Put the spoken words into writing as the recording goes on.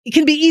It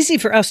can be easy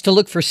for us to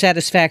look for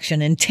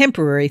satisfaction in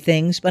temporary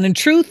things, but in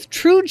truth,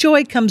 true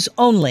joy comes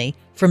only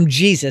from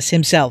Jesus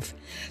himself.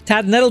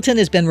 Todd Nettleton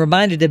has been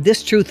reminded of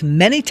this truth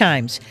many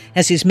times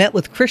as he's met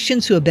with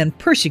Christians who have been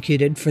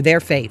persecuted for their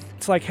faith.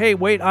 It's like, hey,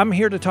 wait, I'm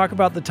here to talk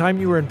about the time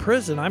you were in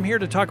prison. I'm here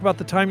to talk about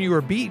the time you were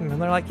beaten. And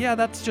they're like, yeah,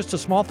 that's just a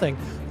small thing.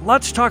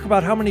 Let's talk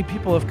about how many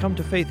people have come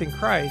to faith in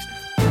Christ.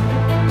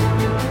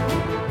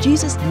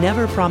 Jesus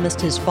never promised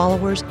his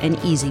followers an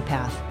easy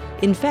path.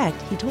 In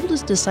fact, he told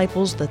his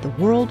disciples that the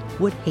world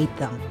would hate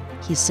them.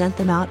 He sent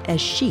them out as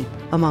sheep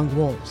among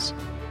wolves.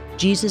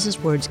 Jesus'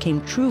 words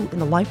came true in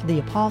the life of the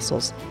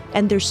apostles,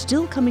 and they're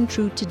still coming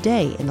true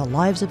today in the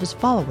lives of his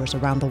followers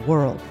around the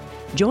world.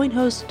 Join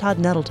host Todd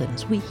Nettleton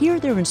as we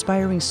hear their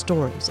inspiring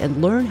stories and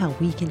learn how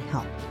we can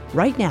help.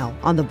 Right now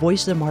on the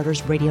Voice of the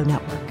Martyrs Radio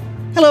Network.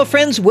 Hello,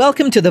 friends.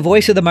 Welcome to the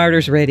Voice of the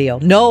Martyrs Radio.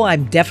 No,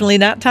 I'm definitely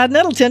not Todd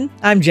Nettleton.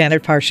 I'm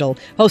Janet Parshall,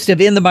 host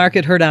of In the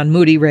Market, heard on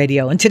Moody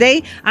Radio. And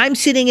today, I'm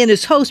sitting in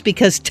as host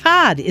because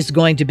Todd is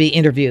going to be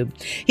interviewed.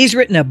 He's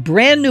written a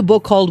brand new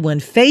book called When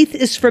Faith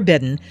is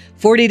Forbidden,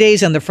 40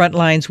 Days on the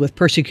Frontlines with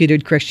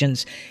Persecuted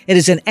Christians. It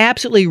is an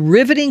absolutely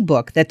riveting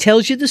book that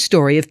tells you the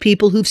story of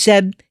people who've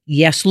said,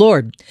 yes,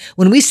 Lord.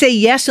 When we say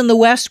yes in the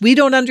West, we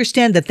don't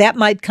understand that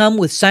might come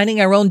with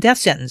signing our own death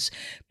sentence.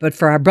 But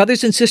for our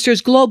brothers and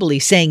sisters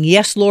globally, saying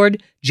yes,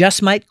 Lord,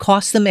 just might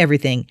cost them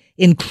everything,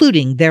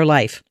 including their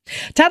life.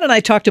 Todd and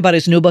I talked about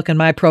his new book on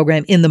my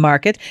program, In the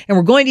Market, and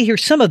we're going to hear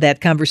some of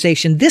that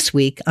conversation this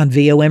week on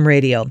VOM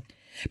Radio.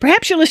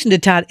 Perhaps you listen to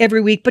Todd every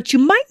week, but you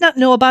might not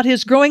know about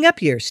his growing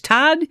up years.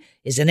 Todd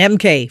is an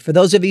MK. For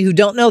those of you who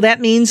don't know,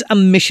 that means a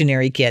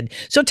missionary kid.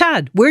 So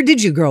Todd, where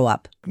did you grow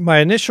up? My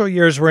initial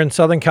years were in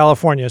Southern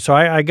California, so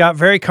I got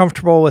very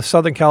comfortable with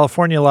Southern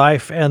California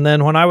life. And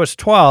then when I was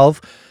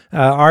 12,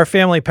 our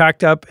family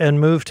packed up and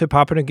moved to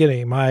Papua New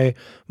Guinea. My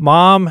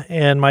mom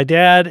and my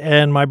dad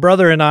and my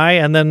brother and I,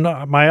 and then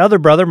my other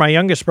brother, my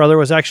youngest brother,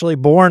 was actually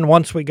born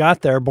once we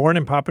got there, born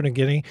in Papua New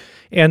Guinea.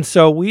 And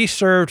so we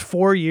served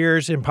 4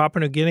 years in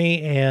Papua New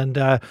Guinea,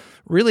 and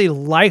really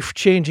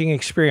life-changing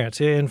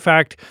experience. In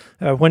fact,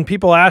 when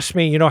people ask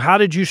me, how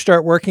did you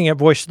start working at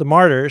Voice of the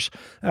Martyrs?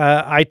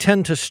 I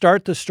tend to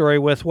start the story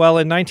with, well,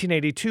 in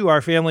 1982,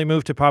 our family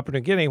moved to Papua New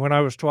Guinea when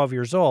I was 12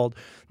 years old,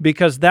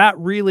 because that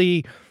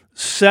really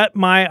set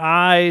my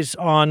eyes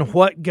on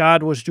what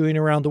God was doing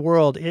around the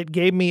world. It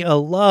gave me a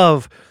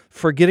love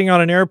for getting on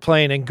an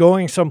airplane and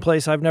going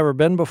someplace I've never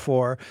been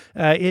before.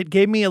 It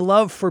gave me a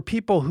love for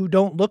people who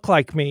don't look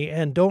like me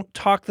and don't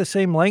talk the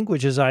same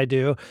language as I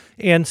do.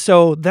 And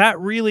so that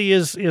really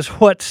is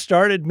what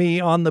started me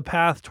on the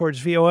path towards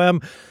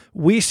VOM.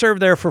 We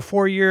served there for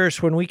 4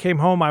 years. When we came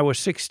home, I was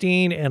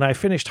 16, and I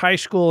finished high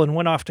school and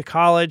went off to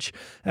college.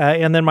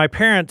 And then my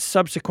parents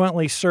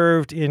subsequently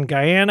served in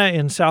Guyana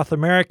in South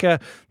America.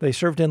 They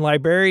served in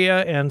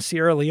Liberia and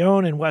Sierra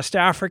Leone in West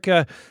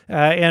Africa.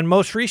 And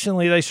most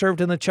recently, they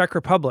served in the Czech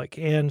Republic.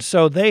 And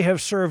so they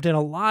have served in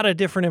a lot of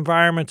different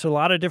environments, a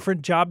lot of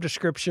different job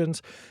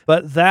descriptions.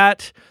 But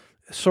that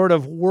sort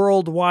of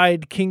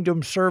worldwide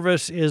kingdom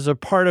service is a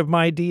part of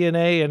my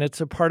DNA, and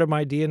it's a part of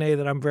my DNA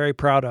that I'm very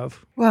proud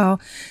of. Wow.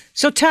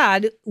 So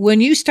Todd,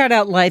 when you start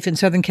out life in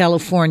Southern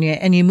California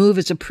and you move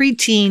as a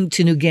preteen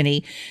to New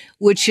Guinea,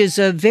 which is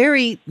a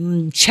very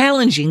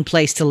challenging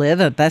place to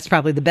live, that's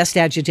probably the best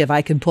adjective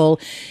I can pull,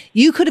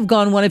 you could have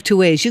gone one of two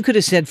ways. You could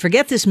have said,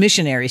 forget this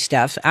missionary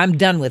stuff, I'm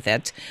done with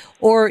it.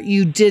 Or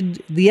you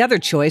did the other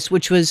choice,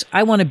 which was,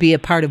 I want to be a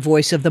part of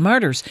Voice of the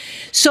Martyrs.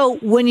 So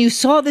when you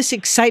saw this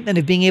excitement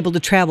of being able to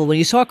travel, when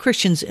you saw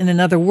Christians in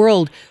another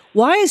world,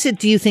 why is it,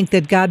 do you think,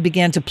 that God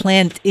began to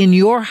plant in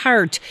your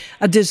heart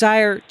a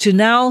desire to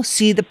now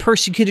see the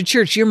persecuted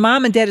church? Your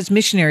mom and dad as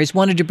missionaries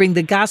wanted to bring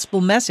the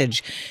gospel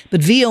message,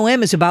 but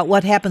VOM is about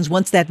what happens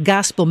once that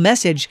gospel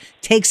message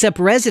takes up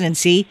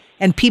residency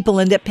and people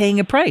end up paying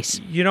a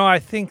price. I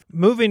think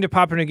moving to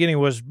Papua New Guinea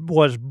was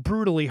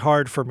brutally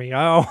hard for me.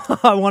 I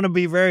want to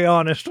be very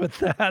honest with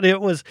that.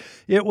 It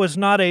was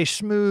not a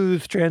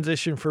smooth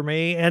transition for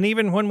me. And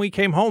even when we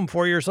came home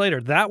 4 years later,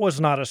 that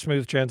was not a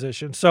smooth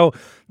transition. So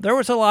there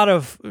was a lot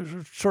of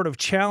sort of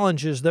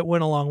challenges that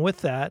went along with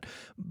that.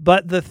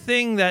 But the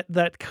thing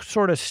that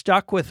sort of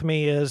stuck with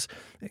me is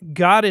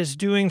God is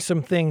doing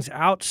some things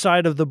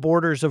outside of the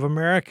borders of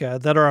America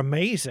that are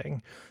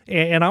amazing.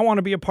 And I want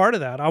to be a part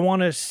of that. I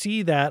want to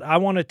see that. I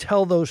want to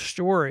tell those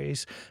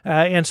stories.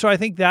 And so I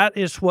think that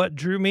is what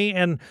drew me.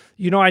 And,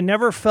 I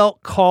never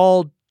felt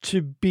called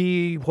to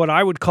be what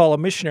I would call a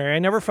missionary. I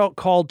never felt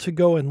called to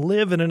go and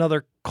live in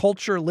another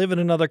culture, live in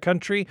another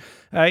country.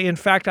 In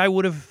fact, I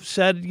would have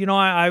said,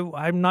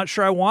 I'm not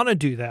sure I want to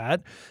do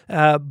that.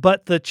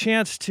 But the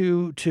chance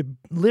to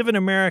live in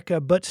America,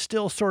 but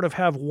still sort of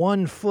have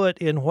one foot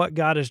in what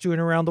God is doing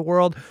around the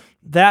world,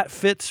 that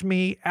fits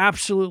me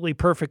absolutely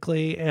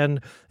perfectly.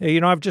 And,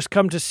 I've just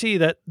come to see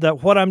that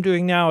what I'm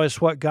doing now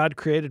is what God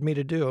created me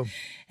to do.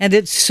 And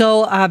it's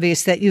so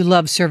obvious that you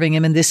love serving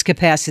him in this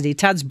capacity.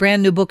 Todd's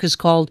brand new book is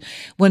called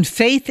When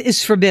Faith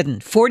is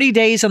Forbidden, 40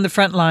 Days on the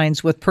Front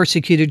Lines with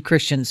Persecuted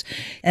Christians.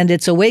 And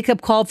it's a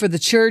wake-up call for the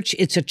church.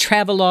 It's a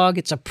travelogue.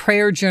 It's a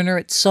prayer journal.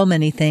 It's so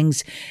many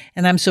things.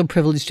 And I'm so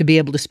privileged to be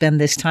able to spend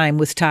this time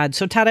with Todd.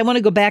 So, Todd, I want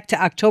to go back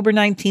to October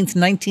 19th,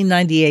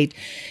 1998,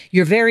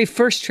 your very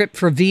first trip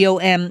for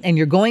VOM, and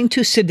you're going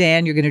to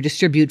Sudan. You're going to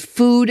distribute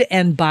food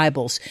and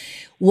Bibles.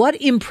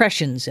 What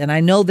impressions, and I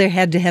know there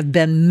had to have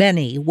been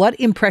many, what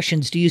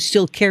impressions do you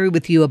still carry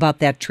with you about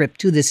that trip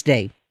to this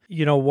day?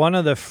 One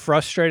of the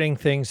frustrating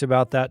things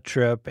about that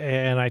trip,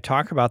 and I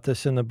talk about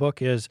this in the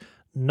book, is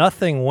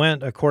nothing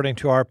went according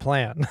to our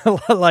plan.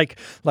 like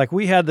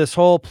we had this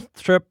whole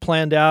trip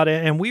planned out,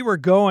 and we were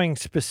going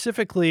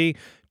specifically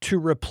to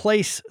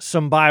replace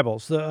some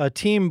Bibles. A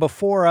team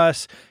before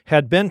us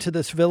had been to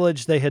this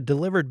village. They had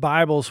delivered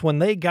Bibles. When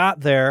they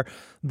got there,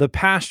 the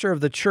pastor of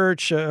the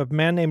church, a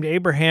man named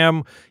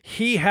Abraham,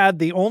 he had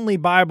the only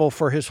Bible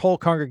for his whole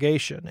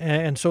congregation.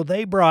 And so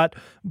they brought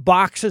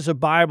boxes of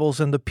Bibles,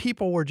 and the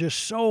people were just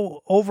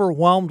so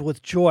overwhelmed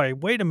with joy.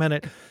 Wait a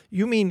minute,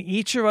 you mean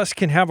each of us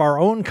can have our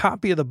own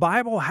copy of the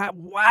Bible?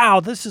 Wow,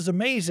 this is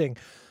amazing.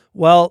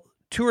 Well,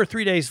 2 or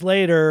 3 days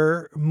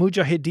later,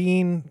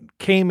 Mujahideen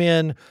came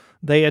in.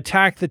 They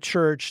attacked the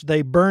church.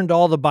 They burned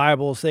all the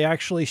Bibles. They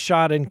actually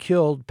shot and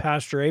killed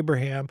Pastor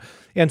Abraham.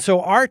 And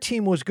so our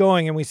team was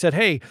going, and we said,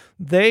 hey,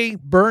 they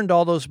burned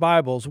all those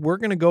Bibles. We're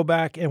going to go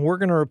back, and we're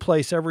going to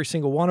replace every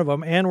single one of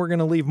them, and we're going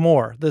to leave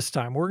more this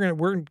time. We're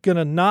going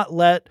to not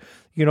let,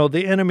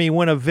 the enemy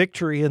win a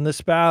victory in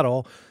this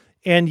battle.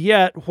 And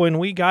yet, when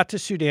we got to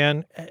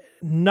Sudan,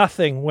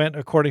 nothing went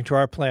according to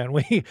our plan.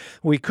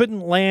 We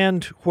couldn't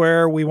land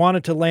where we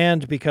wanted to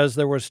land because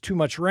there was too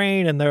much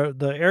rain and the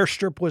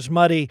airstrip was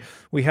muddy.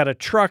 We had a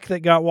truck that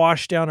got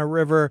washed down a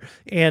river,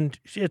 and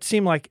it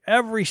seemed like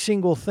every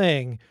single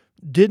thing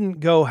didn't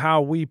go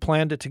how we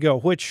planned it to go,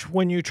 which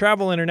when you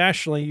travel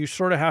internationally, you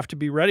sort of have to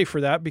be ready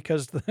for that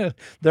because there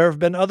have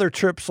been other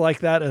trips like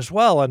that as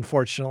well,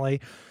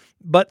 unfortunately.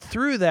 But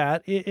through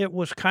that, it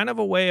was kind of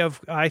a way of,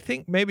 I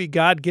think, maybe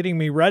God getting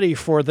me ready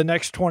for the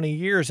next 20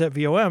 years at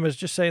VOM is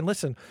just saying,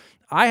 listen,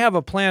 I have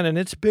a plan and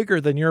it's bigger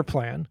than your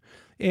plan.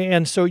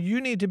 And so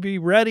you need to be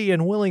ready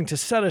and willing to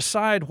set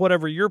aside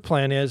whatever your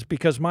plan is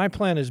because my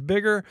plan is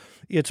bigger,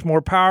 it's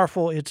more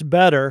powerful, it's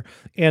better.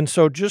 And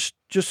so just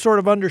sort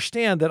of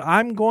understand that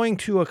I'm going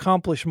to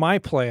accomplish my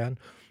plan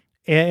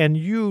and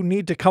you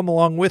need to come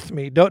along with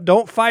me.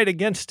 Don't fight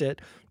against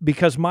it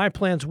because my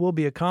plans will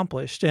be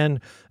accomplished. And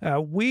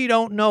we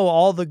don't know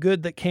all the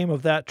good that came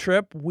of that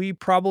trip. We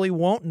probably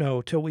won't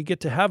know till we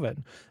get to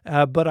heaven.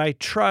 But I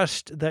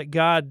trust that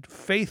God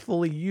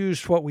faithfully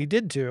used what we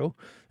did do,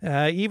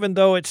 even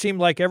though it seemed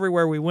like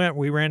everywhere we went,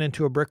 we ran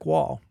into a brick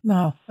wall.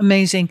 Wow,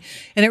 amazing.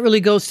 And it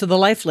really goes to the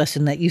life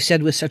lesson that you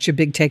said was such a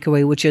big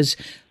takeaway, which is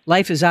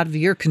life is out of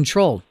your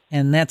control.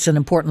 And that's an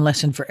important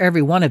lesson for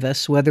every one of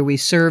us, whether we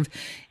serve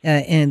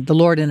in the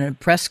Lord in an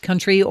oppressed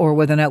country or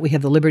whether or not we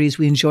have the liberties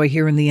we enjoy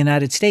here in the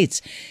United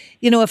States.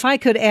 If I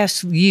could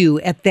ask you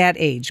at that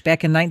age,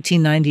 back in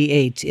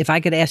 1998, if I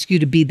could ask you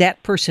to be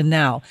that person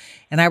now,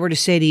 and I were to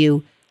say to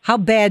you, how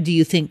bad do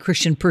you think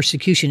Christian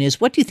persecution is?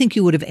 What do you think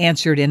you would have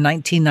answered in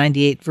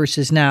 1998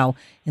 versus now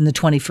in the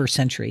 21st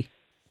century?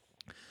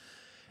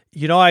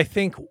 I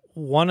think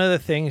one of the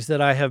things that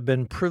I have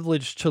been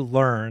privileged to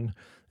learn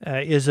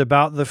is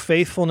about the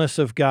faithfulness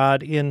of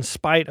God in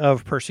spite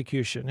of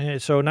persecution.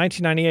 So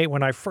 1998,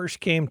 when I first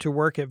came to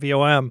work at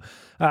VOM,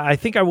 I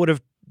think I would have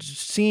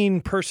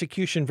seen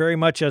persecution very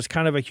much as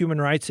kind of a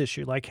human rights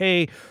issue. Like,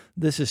 hey,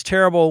 this is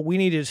terrible. We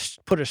need to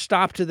put a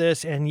stop to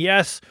this. And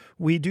yes,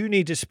 we do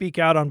need to speak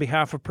out on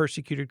behalf of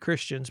persecuted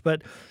Christians.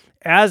 But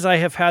as I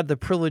have had the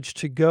privilege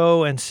to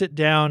go and sit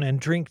down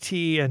and drink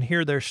tea and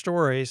hear their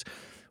stories,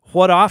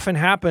 what often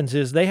happens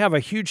is they have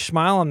a huge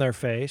smile on their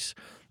face.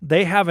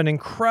 They have an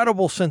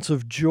incredible sense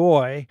of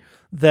joy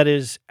that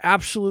is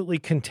absolutely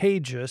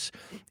contagious.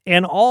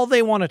 And all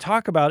they want to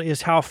talk about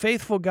is how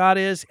faithful God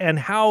is and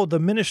how the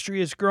ministry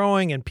is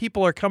growing and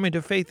people are coming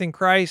to faith in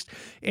Christ.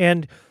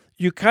 And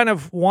you kind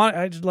of want,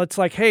 it's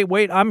like, hey,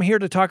 wait, I'm here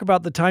to talk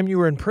about the time you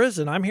were in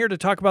prison. I'm here to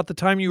talk about the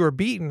time you were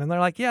beaten. And they're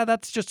like, yeah,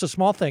 that's just a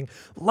small thing.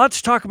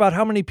 Let's talk about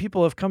how many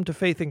people have come to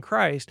faith in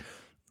Christ.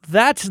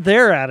 That's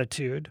their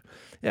attitude.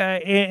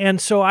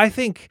 And so I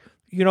think,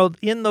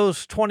 in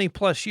those 20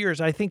 plus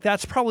years, I think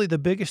that's probably the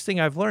biggest thing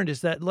I've learned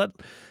is that,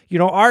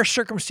 our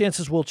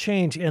circumstances will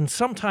change and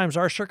sometimes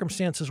our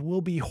circumstances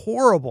will be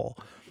horrible,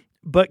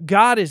 but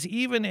God is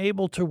even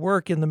able to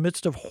work in the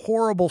midst of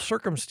horrible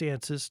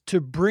circumstances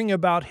to bring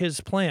about his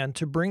plan,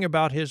 to bring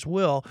about his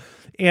will.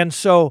 And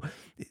so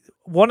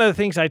one of the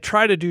things I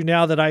try to do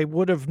now that I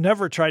would have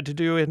never tried to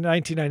do in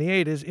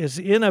 1998 is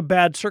in a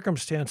bad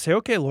circumstance, say,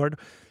 okay, Lord,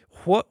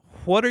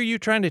 what are you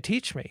trying to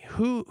teach me?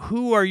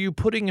 Who are you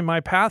putting in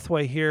my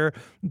pathway here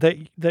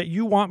that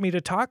you want me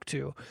to talk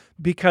to?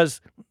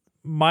 Because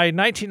my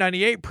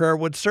 1998 prayer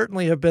would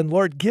certainly have been,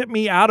 Lord, get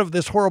me out of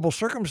this horrible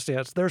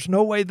circumstance. There's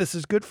no way this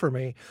is good for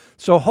me.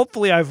 So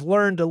hopefully I've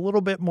learned a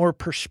little bit more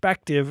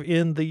perspective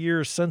in the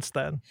years since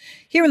then.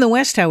 Here in the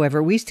West,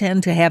 however, we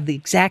tend to have the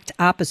exact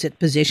opposite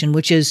position,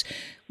 which is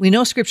we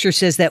know Scripture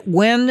says that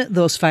when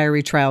those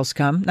fiery trials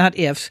come, not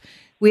if,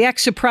 we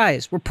act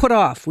surprised. We're put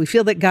off. We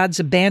feel that God's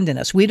abandoned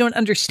us. We don't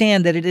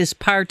understand that it is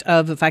part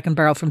of, if I can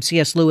borrow from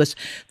C.S. Lewis,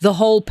 the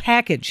whole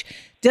package.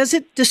 Does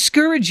it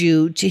discourage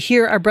you to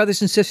hear our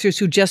brothers and sisters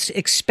who just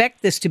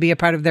expect this to be a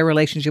part of their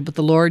relationship with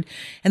the Lord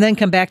and then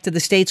come back to the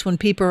States when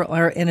people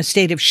are in a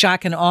state of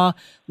shock and awe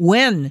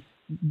when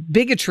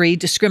bigotry,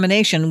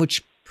 discrimination,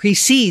 which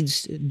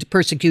precedes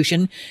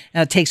persecution,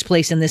 takes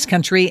place in this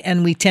country,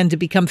 and we tend to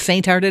become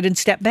faint-hearted and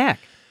step back?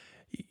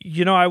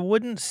 You know, I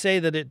wouldn't say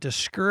that it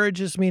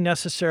discourages me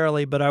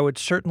necessarily, but I would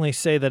certainly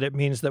say that it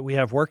means that we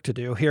have work to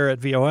do here at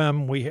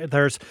VOM.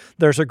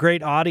 There's a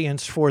great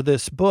audience for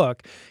this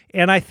book.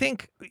 And I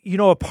think, you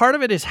know, a part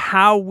of it is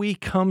how we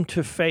come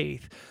to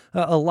faith.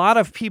 A lot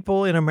of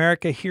people in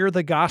America hear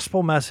the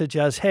gospel message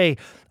as, hey,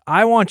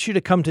 I want you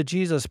to come to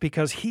Jesus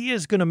because he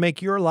is going to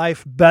make your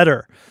life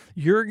better.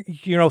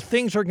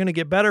 Things are going to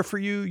get better for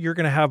you. You're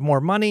going to have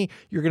more money.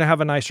 You're going to have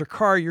a nicer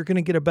car. You're going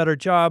to get a better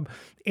job.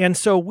 And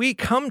so we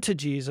come to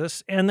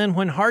Jesus. And then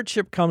when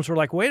hardship comes, we're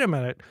like, wait a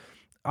minute,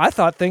 I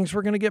thought things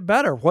were going to get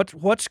better.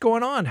 What's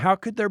going on? How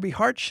could there be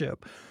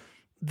hardship?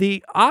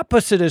 The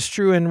opposite is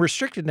true in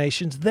restricted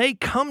nations. They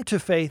come to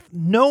faith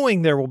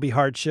knowing there will be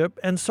hardship.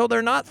 And so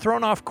they're not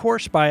thrown off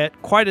course by it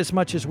quite as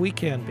much as we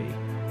can be.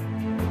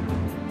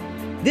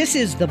 This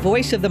is the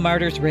Voice of the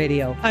Martyrs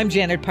Radio. I'm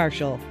Janet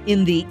Parshall.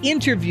 In the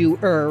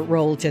interviewer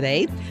role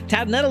today,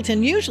 Todd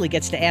Nettleton usually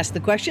gets to ask the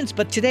questions,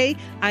 but today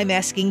I'm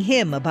asking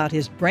him about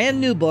his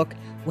brand new book,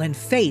 When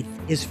Faith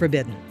is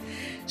Forbidden.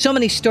 So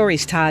many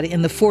stories, Todd,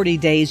 in the 40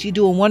 days. You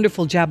do a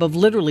wonderful job of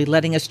literally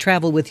letting us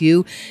travel with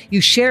you.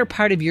 You share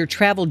part of your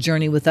travel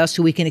journey with us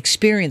so we can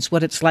experience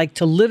what it's like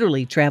to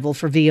literally travel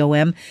for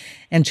VOM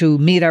and to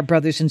meet our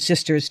brothers and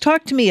sisters.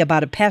 Talk to me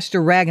about a Pastor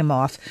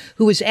Ragamoff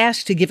who was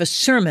asked to give a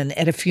sermon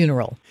at a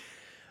funeral.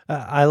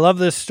 I love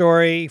this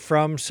story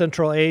from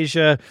Central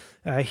Asia.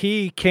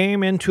 He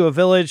came into a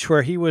village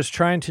where he was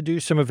trying to do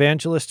some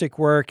evangelistic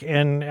work,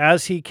 and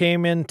as he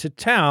came into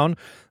town,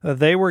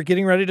 they were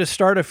getting ready to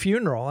start a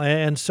funeral.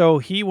 And so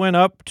he went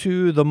up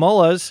to the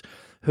mullahs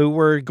who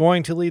were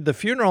going to lead the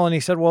funeral, and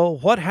he said, well,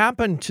 what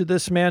happened to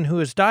this man who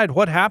has died?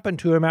 What happened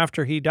to him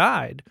after he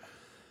died?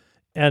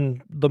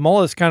 And the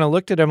mullahs kind of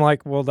looked at him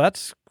like, well,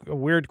 that's a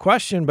weird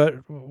question,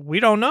 but we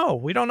don't know.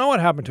 We don't know what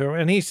happened to him.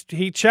 And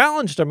he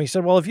challenged him. He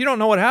said, well, if you don't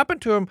know what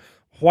happened to him,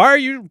 why are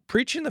you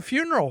preaching the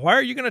funeral? Why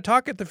are you going to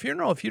talk at the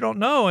funeral if you don't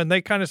know? And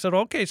they kind of said,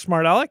 okay,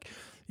 smart Alec,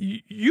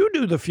 you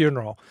do the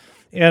funeral.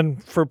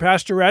 And for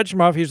Pastor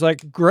Rajamov, he's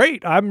like,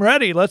 great, I'm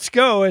ready, let's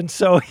go. And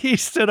so he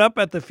stood up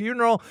at the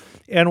funeral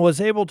and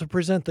was able to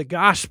present the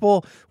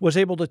gospel, was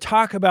able to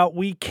talk about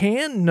we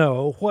can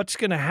know what's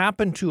going to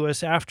happen to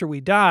us after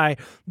we die.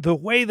 The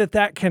way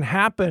that can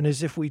happen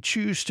is if we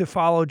choose to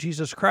follow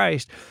Jesus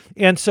Christ.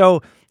 And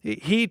so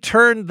he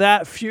turned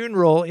that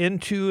funeral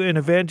into an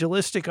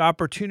evangelistic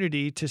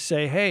opportunity to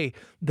say, hey,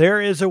 there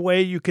is a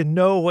way you can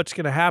know what's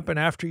going to happen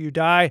after you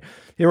die.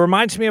 It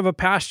reminds me of a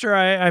pastor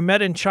I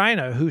met in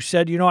China who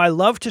said, I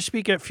love to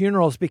speak at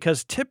funerals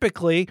because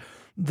typically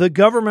the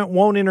government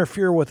won't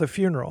interfere with a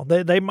funeral.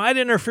 They might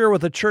interfere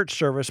with a church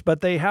service,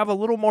 but they have a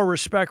little more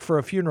respect for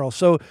a funeral.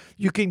 So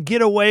you can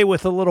get away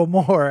with a little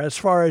more as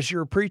far as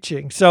your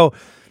preaching. So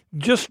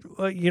just,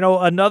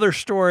 another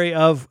story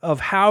of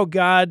how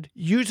God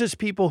uses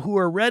people who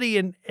are ready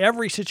in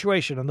every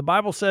situation. And the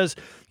Bible says,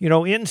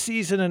 in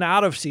season and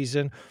out of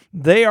season,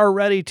 they are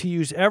ready to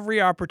use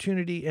every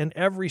opportunity in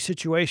every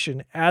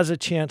situation as a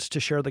chance to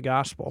share the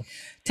gospel.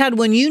 Todd,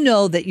 when you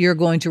know that you're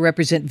going to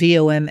represent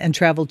VOM and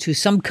travel to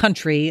some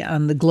country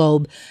on the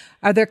globe,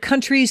 are there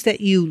countries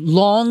that you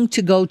long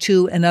to go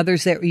to and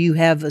others that you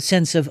have a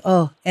sense of,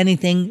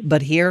 anything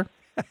but here?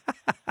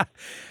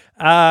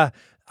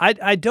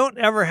 I don't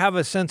ever have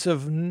a sense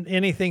of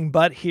anything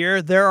but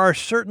here. There are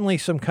certainly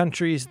some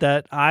countries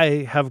that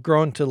I have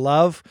grown to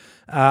love.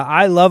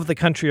 I love the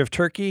country of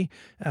Turkey.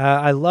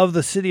 I love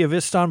the city of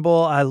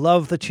Istanbul. I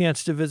love the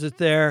chance to visit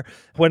there.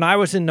 When I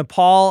was in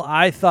Nepal,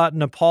 I thought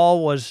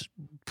Nepal was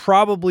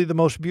probably the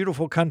most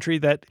beautiful country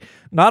that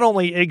not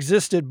only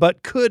existed,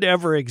 but could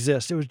ever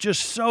exist. It was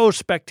just so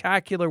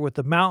spectacular with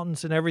the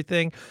mountains and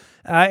everything.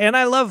 And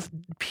I love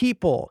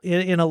people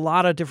in a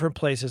lot of different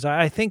places.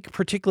 I think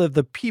particularly of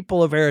the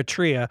people of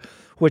Eritrea,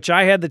 which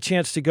I had the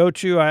chance to go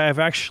to. I've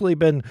actually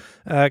been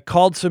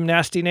called some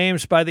nasty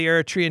names by the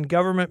Eritrean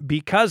government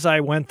because I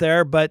went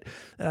there. But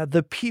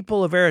the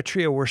people of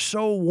Eritrea were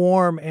so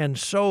warm and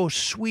so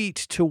sweet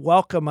to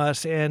welcome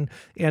us and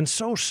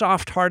so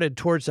soft-hearted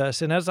towards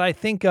us. And as I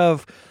think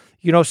of,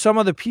 some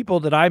of the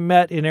people that I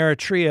met in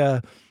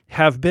Eritrea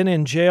have been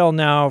in jail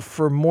now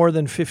for more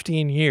than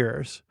 15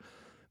 years.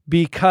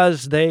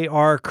 because they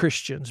are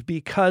Christians,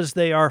 because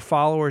they are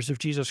followers of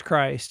Jesus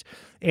Christ.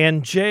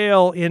 And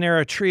jail in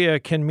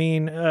Eritrea can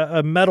mean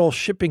a metal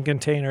shipping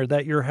container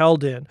that you're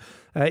held in.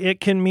 It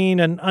can mean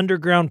an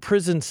underground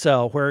prison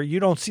cell where you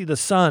don't see the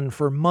sun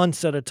for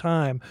months at a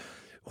time.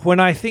 When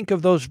I think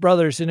of those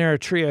brothers in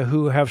Eritrea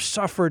who have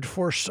suffered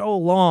for so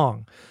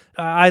long,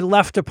 I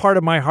left a part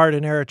of my heart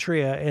in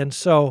Eritrea. And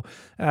so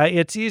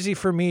it's easy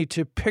for me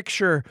to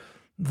picture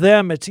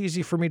them. It's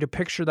easy for me to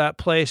picture that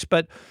place.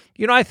 But,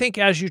 I think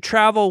as you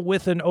travel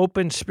with an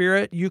open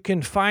spirit, you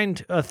can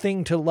find a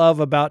thing to love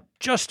about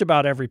just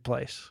about every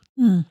place.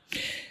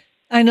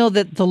 I know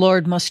that the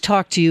Lord must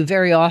talk to you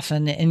very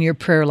often in your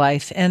prayer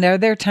life. And are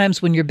there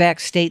times when you're back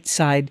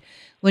stateside,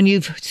 when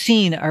you've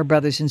seen our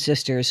brothers and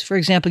sisters? For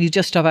example, you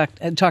just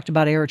talked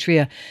about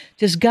Eritrea.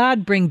 Does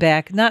God bring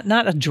back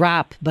not a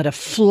drop, but a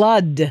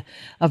flood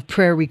of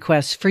prayer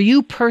requests for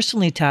you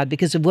personally, Todd,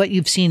 because of what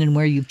you've seen and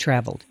where you've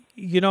traveled?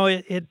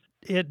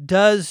 It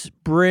does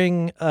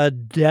bring a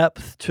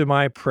depth to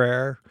my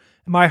prayer.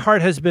 My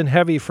heart has been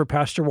heavy for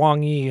Pastor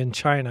Wang Yi in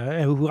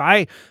China, who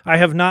I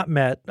have not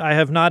met. I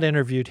have not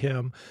interviewed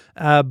him,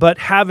 but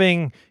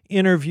having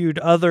interviewed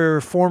other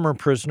former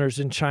prisoners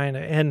in China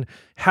and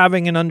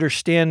having an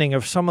understanding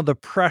of some of the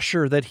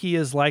pressure that he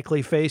is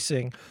likely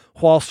facing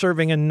while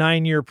serving a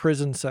 9-year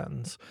prison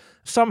sentence.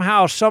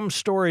 Somehow, some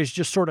stories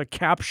just sort of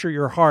capture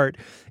your heart,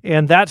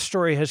 and that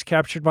story has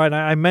captured mine.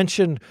 I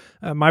mentioned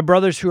my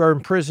brothers who are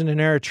in prison in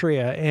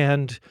Eritrea,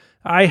 and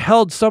I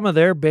held some of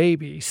their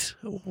babies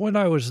when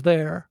I was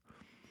there,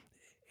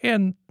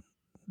 and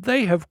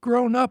they have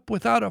grown up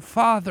without a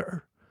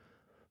father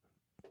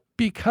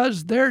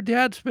because their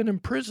dad's been in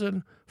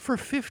prison for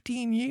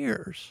 15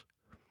 years.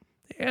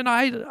 And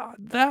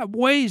that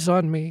weighs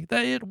on me.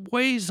 It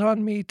weighs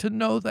on me to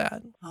know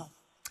that. Oh.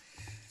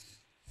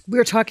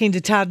 We're talking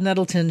to Todd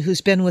Nettleton, who's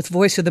been with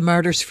Voice of the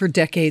Martyrs for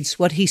decades,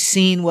 what he's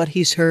seen, what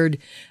he's heard.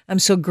 I'm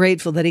so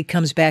grateful that he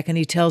comes back and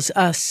he tells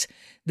us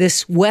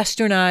this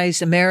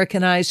westernized,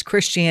 Americanized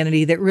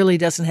Christianity that really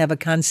doesn't have a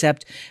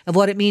concept of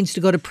what it means to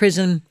go to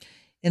prison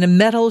in a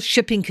metal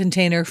shipping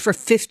container for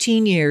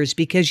 15 years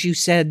because you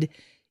said,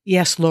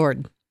 yes,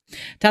 Lord.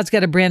 Todd's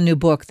got a brand new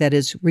book that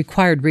is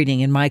required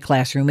reading in my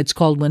classroom. It's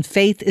called When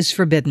Faith is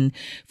Forbidden,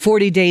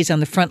 40 Days on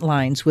the Front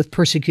Lines with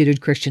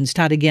Persecuted Christians.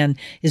 Todd, again,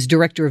 is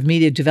Director of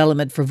Media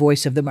Development for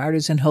Voice of the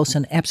Martyrs and hosts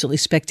an absolutely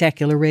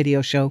spectacular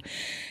radio show.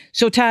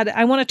 So, Todd,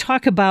 I want to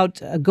talk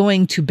about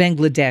going to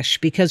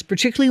Bangladesh, because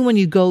particularly when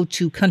you go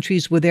to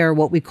countries where there are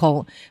what we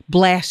call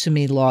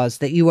blasphemy laws,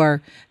 that you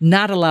are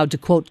not allowed to,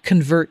 quote,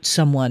 convert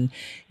someone.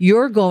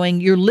 You're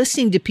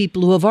listening to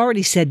people who have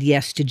already said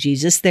yes to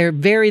Jesus. Their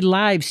very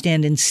lives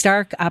stand in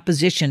stark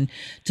opposition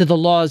to the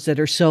laws that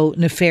are so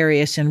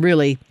nefarious and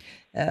really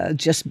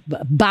just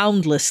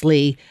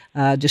boundlessly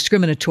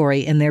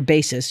discriminatory in their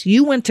basis.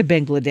 You went to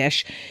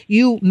Bangladesh.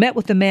 You met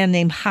with a man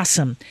named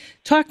Hassan.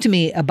 Talk to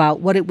me about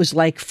what it was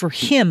like for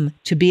him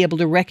to be able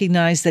to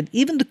recognize that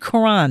even the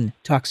Quran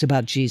talks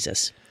about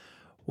Jesus.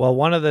 Well,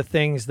 one of the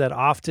things that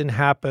often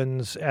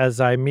happens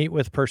as I meet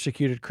with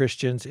persecuted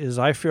Christians is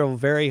I feel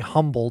very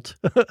humbled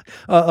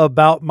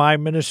about my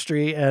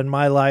ministry and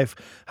my life.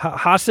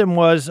 Hassan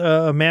was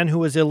a man who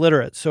was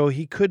illiterate, so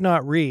he could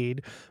not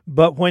read.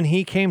 But when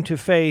he came to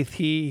faith,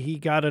 he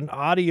got an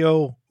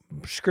audio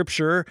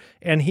scripture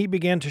and he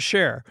began to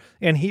share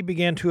and he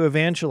began to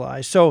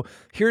evangelize. So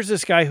here's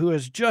this guy who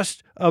is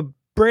just a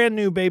brand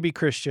new baby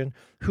Christian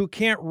who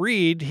can't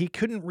read. He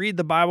couldn't read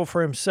the Bible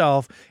for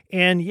himself,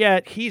 and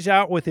yet he's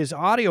out with his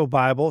audio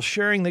Bible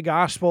sharing the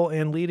gospel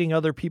and leading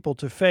other people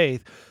to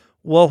faith.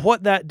 Well,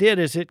 what that did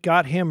is it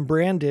got him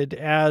branded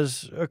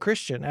as a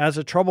Christian, as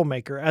a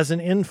troublemaker, as an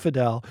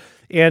infidel.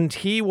 And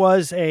he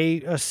was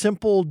a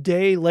simple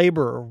day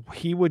laborer.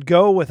 He would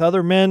go with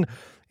other men.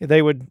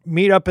 They would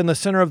meet up in the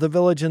center of the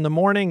village in the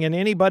morning, and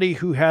anybody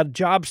who had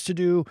jobs to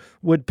do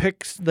would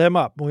pick them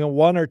up.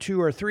 1 or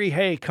 2 or 3,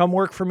 hey, come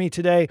work for me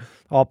today.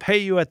 I'll pay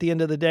you at the end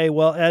of the day.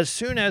 Well, as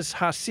soon as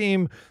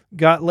Hassan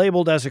got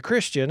labeled as a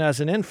Christian, as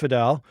an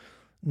infidel,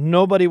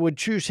 nobody would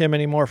choose him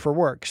anymore for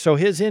work. So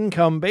his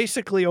income,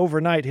 basically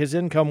overnight, his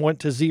income went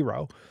to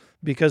zero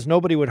because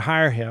nobody would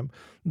hire him.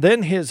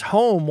 Then his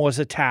home was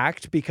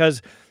attacked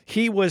because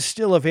he was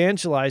still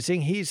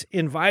evangelizing. He's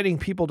inviting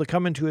people to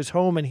come into his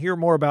home and hear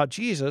more about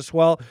Jesus.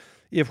 Well,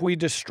 if we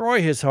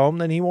destroy his home,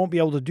 then he won't be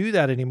able to do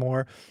that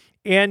anymore.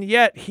 And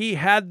yet he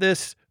had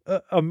this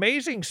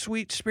amazing,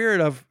 sweet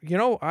spirit of,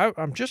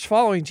 I'm just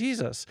following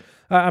Jesus.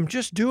 I'm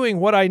just doing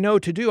what I know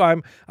to do.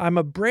 I'm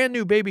a brand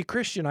new baby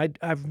Christian.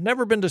 I've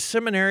never been to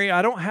seminary.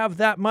 I don't have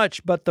that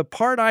much, but the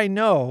part I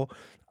know,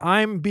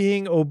 I'm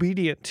being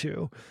obedient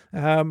to.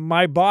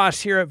 My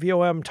boss here at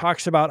VOM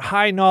talks about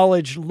high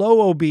knowledge,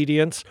 low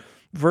obedience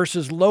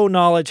versus low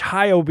knowledge,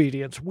 high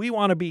obedience. We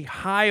want to be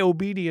high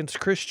obedience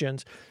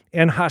Christians,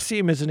 and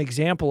Hassan is an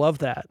example of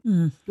that.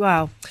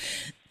 Wow.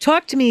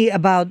 Talk to me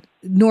about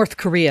North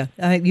Korea.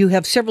 You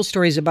have several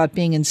stories about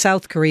being in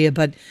South Korea,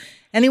 but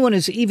anyone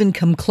who's even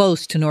come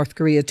close to North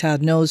Korea,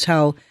 Todd, knows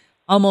how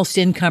almost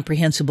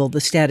incomprehensible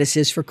the status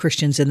is for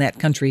Christians in that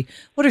country.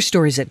 What are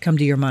stories that come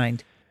to your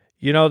mind?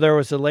 You know, there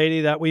was a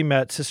lady that we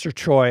met, Sister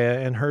Troy,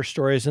 and her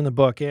story is in the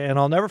book, and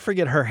I'll never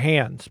forget her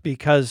hands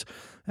because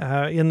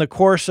in the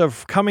course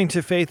of coming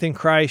to faith in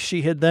Christ,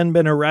 she had then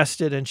been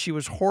arrested and she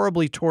was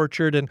horribly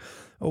tortured. And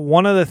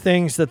one of the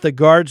things that the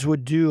guards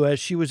would do as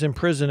she was in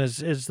prison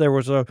is there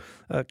was a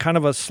kind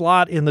of a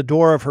slot in the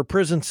door of her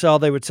prison cell.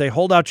 They would say,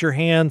 hold out your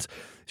hands.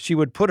 She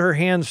would put her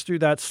hands through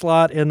that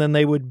slot, and then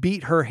they would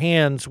beat her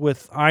hands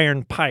with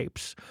iron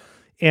pipes.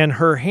 And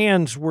her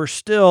hands were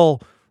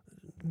still,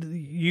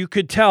 you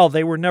could tell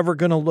they were never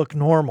going to look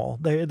normal.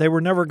 They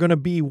were never going to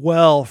be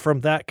well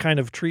from that kind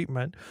of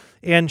treatment.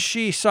 And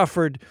she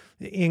suffered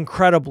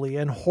incredibly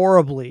and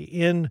horribly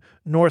in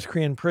North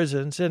Korean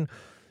prisons. And,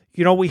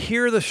 you know, we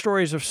hear the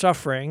stories of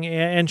suffering,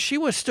 and she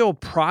was still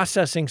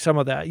processing some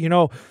of that. You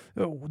know,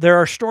 there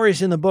are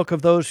stories in the book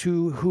of those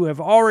who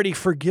have already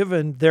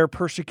forgiven their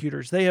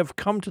persecutors. They have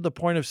come to the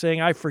point of saying,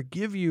 I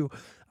forgive you.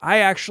 I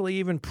actually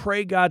even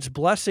pray God's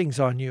blessings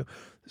on you.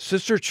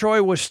 Sister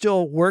Troy was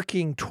still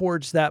working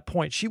towards that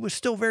point. She was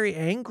still very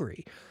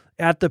angry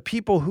at the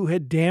people who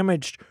had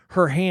damaged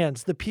her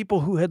hands, the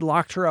people who had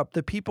locked her up,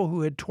 the people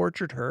who had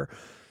tortured her.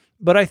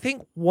 But I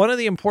think one of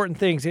the important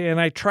things,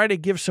 and I try to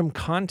give some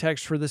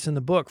context for this in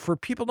the book, for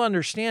people to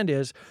understand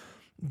is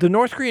the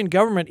North Korean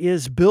government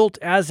is built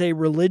as a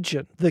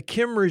religion. The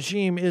Kim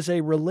regime is a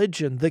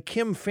religion. The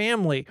Kim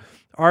family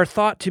are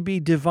thought to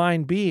be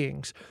divine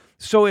beings.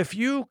 So if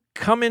you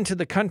come into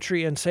the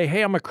country and say,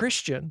 hey, I'm a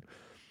Christian,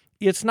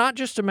 it's not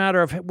just a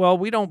matter of, well,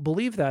 we don't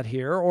believe that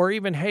here, or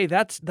even, hey,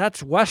 that's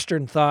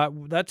Western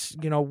thought. That's,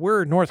 you know,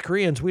 we're North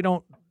Koreans. We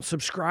don't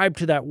subscribe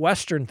to that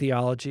Western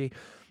theology.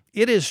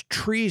 It is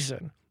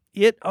treason.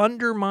 It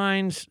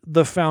undermines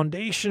the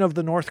foundation of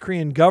the North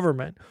Korean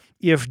government.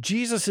 If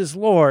Jesus is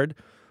Lord,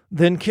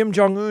 then Kim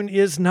Jong-un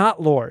is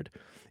not Lord.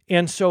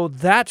 And so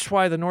that's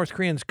why the North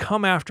Koreans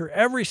come after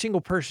every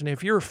single person.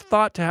 If you're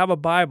thought to have a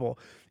Bible,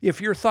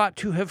 if you're thought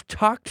to have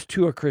talked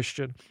to a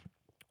Christian,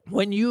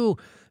 when you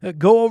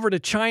go over to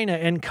China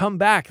and come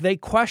back, they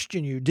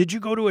question you. Did you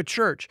go to a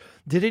church?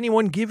 Did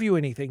anyone give you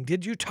anything?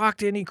 Did you talk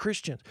to any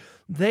Christians?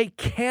 They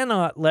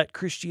cannot let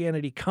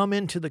Christianity come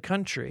into the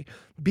country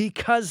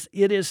because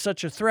it is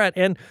such a threat.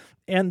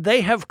 And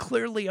they have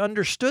clearly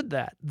understood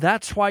that.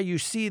 That's why you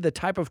see the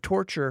type of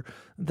torture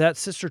that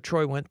Sister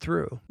Troy went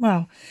through.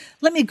 Well,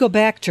 let me go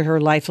back to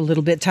her life a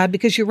little bit, Todd,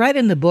 because you write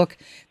in the book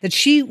that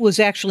she was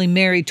actually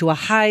married to a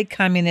high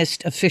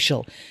communist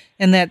official,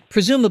 and that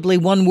presumably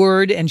one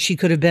word and she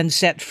could have been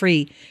set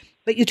free.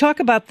 But you talk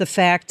about the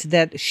fact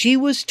that she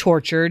was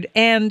tortured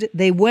and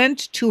they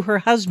went to her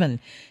husband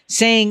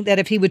saying that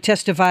if he would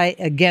testify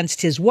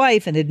against his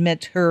wife and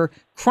admit her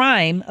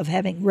crime of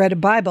having read a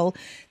Bible,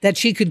 that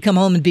she could come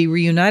home and be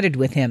reunited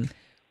with him.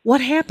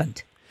 What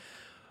happened?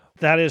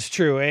 That is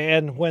true.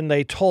 And when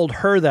they told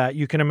her that,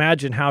 you can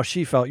imagine how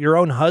she felt. Your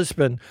own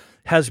husband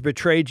has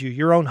betrayed you.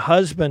 Your own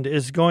husband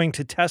is going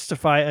to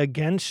testify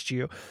against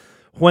you.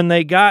 When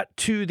they got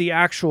to the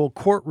actual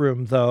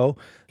courtroom, though,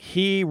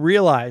 he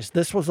realized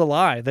this was a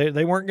lie.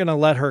 They weren't going to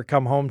let her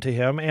come home to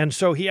him. And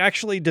so he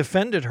actually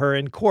defended her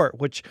in court,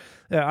 which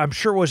I'm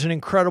sure was an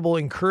incredible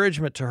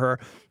encouragement to her.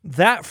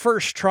 That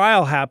first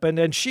trial happened,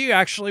 and she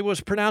actually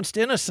was pronounced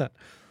innocent.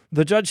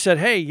 The judge said,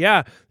 hey,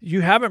 yeah,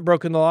 you haven't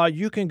broken the law.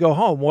 You can go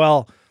home.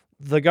 Well,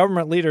 the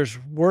government leaders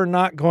were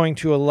not going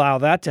to allow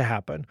that to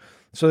happen.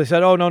 So they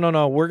said, oh,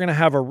 no, we're going to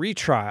have a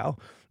retrial.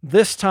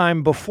 This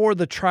time, before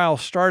the trial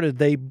started,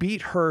 they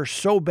beat her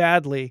so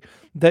badly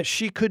that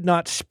she could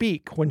not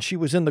speak when she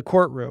was in the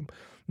courtroom.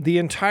 The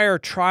entire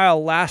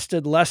trial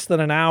lasted less than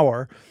an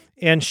hour,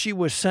 and she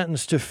was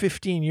sentenced to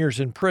 15 years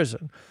in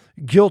prison.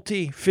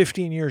 Guilty,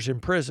 15 years in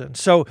prison.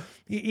 So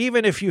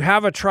even if you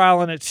have a trial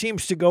and it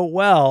seems to go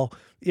well,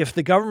 if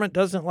the government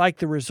doesn't like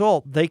the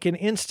result, they can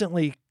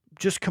instantly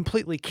just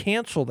completely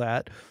cancel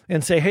that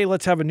and say, hey,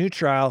 let's have a new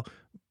trial.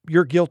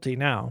 You're guilty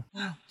now.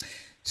 Wow.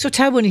 So,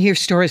 Todd, when you hear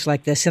stories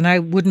like this, and I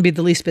wouldn't be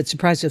the least bit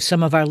surprised if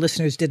some of our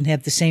listeners didn't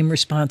have the same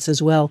response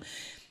as well,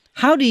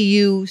 how do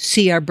you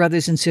see our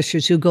brothers and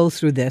sisters who go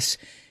through this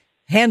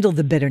handle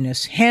the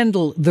bitterness,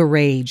 handle the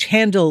rage,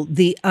 handle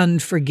the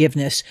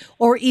unforgiveness,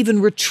 or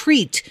even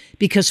retreat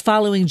because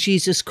following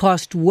Jesus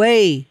cost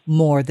way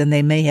more than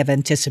they may have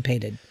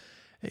anticipated?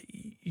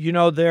 You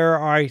know, there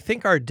are, I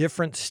think, are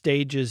different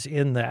stages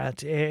in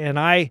that. And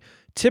I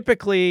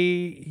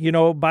typically, you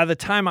know, by the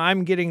time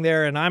I'm getting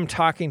there and I'm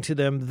talking to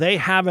them, they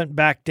haven't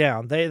backed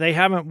down. They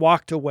haven't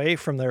walked away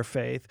from their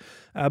faith.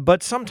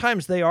 But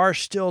sometimes they are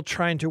still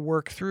trying to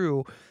work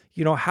through,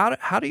 you know,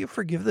 how do you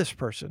forgive this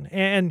person?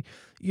 And,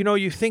 you know,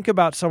 you think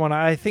about someone,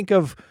 I think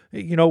of,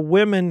 you know,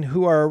 women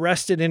who are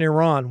arrested in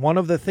Iran. One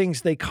of the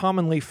things they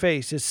commonly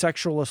face is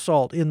sexual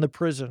assault in the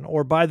prison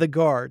or by the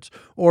guards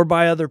or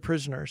by other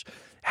prisoners.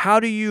 How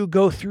do you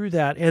go through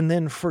that and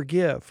then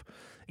forgive?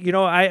 You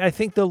know, I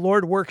think the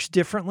Lord works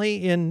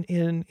differently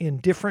in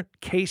different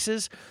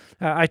cases.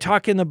 I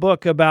talk in the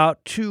book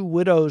about two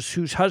widows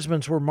whose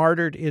husbands were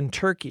martyred in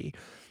Turkey.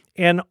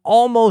 And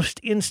almost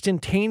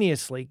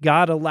instantaneously,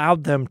 God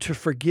allowed them to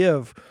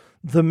forgive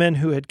the men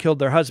who had killed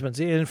their husbands.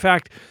 In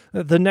fact,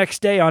 the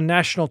next day on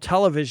national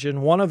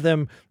television, one of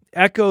them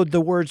echoed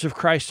the words of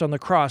Christ on the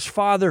cross,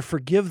 "Father,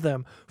 forgive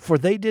them, for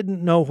they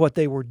didn't know what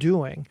they were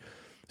doing."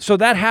 So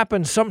that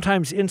happened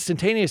sometimes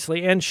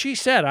instantaneously. And she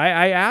said,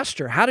 I asked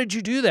her, "How did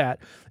you do that?"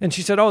 And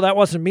she said, "Oh, that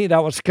wasn't me,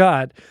 that was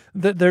God.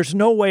 There's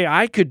no way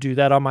I could do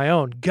that on my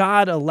own.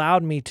 God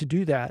allowed me to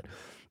do that."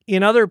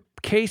 In other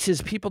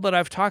cases, people that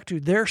I've talked to,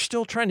 they're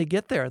still trying to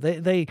get there.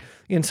 They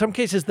in some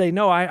cases, they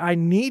know I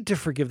need to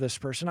forgive this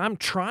person. I'm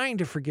trying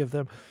to forgive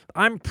them.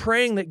 I'm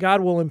praying that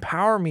God will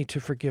empower me to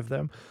forgive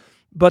them.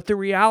 But the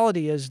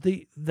reality is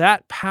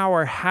that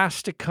power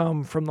has to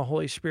come from the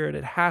Holy Spirit.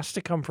 It has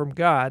to come from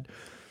God.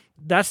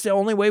 That's the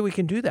only way we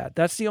can do that.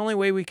 That's the only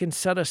way we can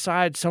set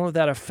aside some of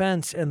that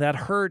offense and that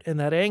hurt and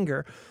that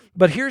anger.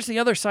 But here's the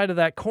other side of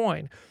that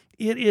coin.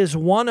 It is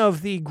one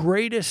of the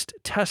greatest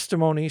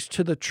testimonies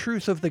to the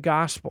truth of the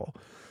gospel.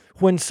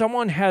 When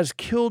someone has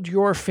killed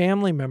your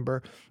family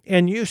member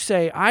and you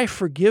say, "I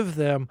forgive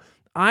them,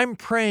 I'm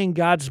praying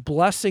God's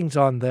blessings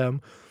on them,"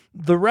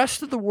 the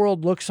rest of the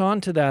world looks on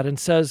to that and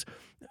says,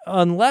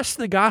 unless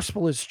the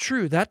gospel is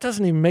true, that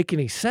doesn't even make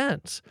any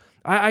sense.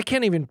 I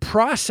can't even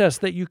process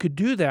that you could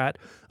do that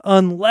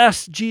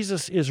unless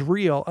Jesus is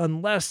real,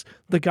 unless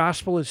the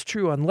gospel is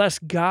true, unless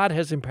God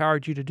has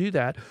empowered you to do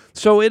that.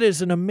 So it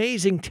is an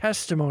amazing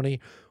testimony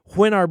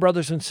when our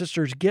brothers and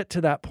sisters get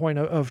to that point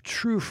of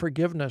true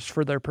forgiveness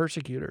for their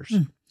persecutors.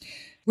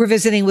 We're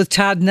visiting with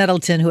Todd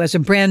Nettleton, who has a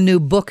brand new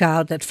book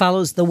out that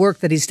follows the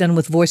work that he's done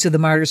with Voice of the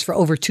Martyrs for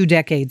over 2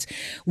 decades.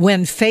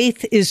 When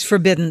Faith is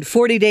Forbidden,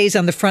 40 Days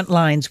on the Front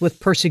Lines with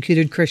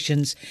Persecuted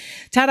Christians.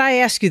 Todd, I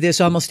ask you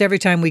this almost every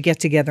time we get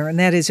together, and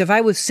that is, if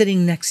I was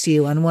sitting next to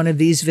you on one of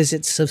these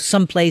visits of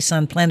some place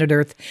on planet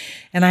Earth,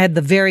 and I had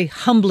the very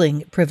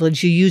humbling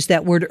privilege, you used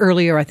that word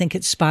earlier, I think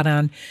it's spot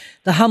on,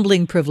 the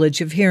humbling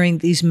privilege of hearing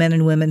these men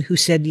and women who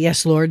said,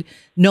 "Yes, Lord,"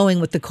 knowing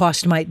what the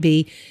cost might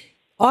be.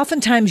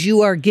 Oftentimes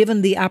you are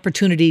given the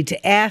opportunity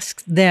to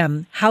ask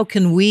them, "How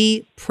can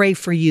we pray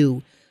for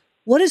you?"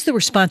 What is the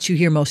response you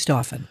hear most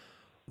often?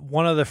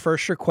 One of the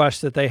first requests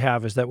that they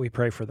have is that we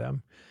pray for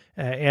them.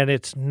 And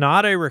it's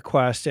not a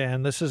request,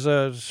 and this is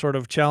a sort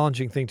of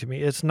challenging thing to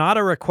me, it's not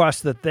a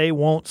request that they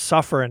won't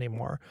suffer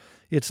anymore.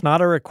 It's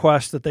not a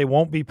request that they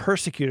won't be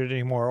persecuted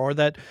anymore, or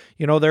that,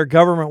 their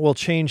government will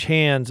change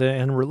hands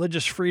and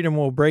religious freedom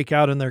will break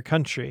out in their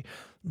country.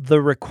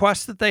 The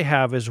request that they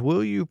have is,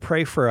 will you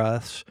pray for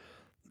us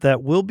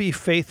that we'll be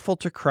faithful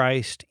to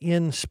Christ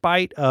in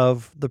spite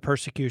of the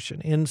persecution,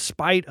 in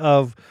spite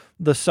of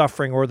the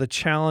suffering or the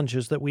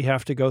challenges that we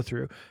have to go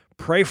through.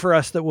 Pray for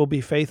us that we'll be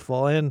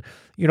faithful. And,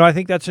 I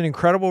think that's an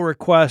incredible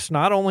request,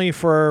 not only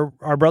for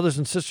our brothers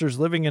and sisters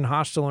living in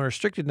hostile and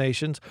restricted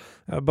nations,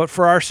 but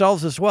for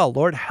ourselves as well.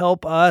 Lord,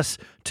 help us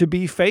to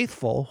be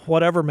faithful,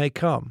 whatever may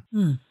come.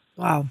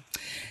 Wow.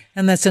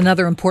 And that's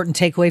another important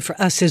takeaway for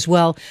us as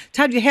well.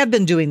 Todd, you have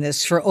been doing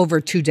this for over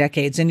 2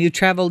 decades, and you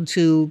traveled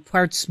to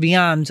parts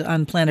beyond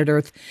on planet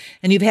Earth,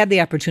 and you've had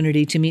the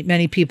opportunity to meet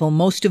many people,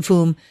 most of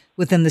whom,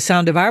 within the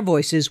sound of our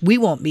voices, we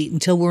won't meet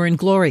until we're in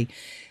glory.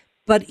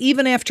 But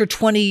even after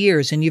 20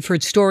 years, and you've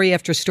heard story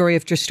after story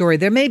after story,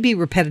 there may be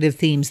repetitive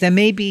themes. There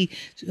may be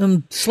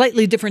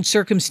slightly different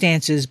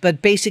circumstances,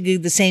 but basically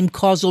the same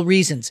causal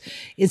reasons.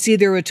 It's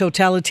either a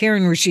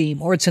totalitarian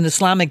regime or it's an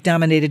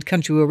Islamic-dominated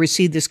country where we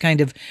see this kind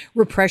of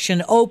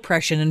repression,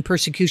 oppression, and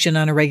persecution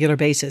on a regular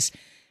basis.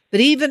 But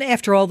even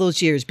after all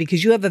those years,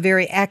 because you have a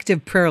very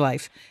active prayer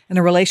life and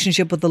a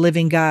relationship with the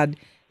living God,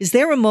 is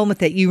there a moment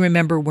that you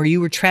remember where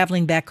you were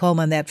traveling back home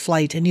on that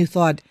flight and you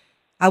thought,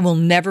 "I will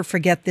never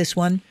forget this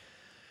one"?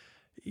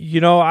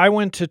 I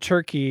went to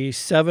Turkey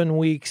 7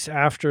 weeks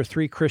after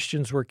 3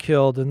 Christians were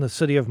killed in the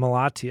city of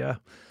Malatya.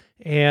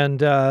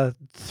 And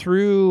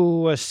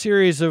through a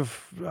series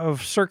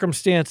of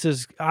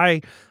circumstances,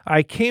 I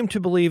came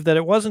to believe that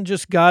it wasn't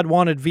just God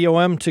wanted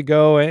VOM to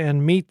go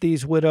and meet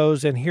these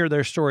widows and hear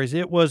their stories.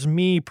 It was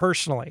me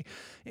personally.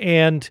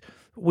 And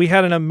we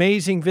had an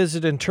amazing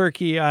visit in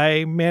Turkey.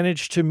 I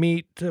managed to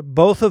meet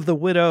both of the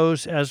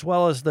widows as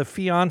well as the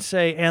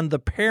fiance and the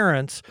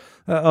parents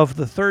of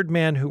the third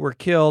man who were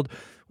killed.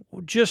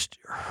 Just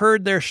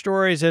heard their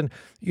stories. And,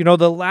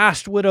 the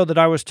last widow that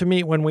I was to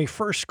meet when we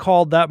first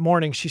called that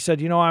morning, she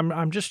said,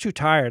 I'm just too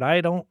tired.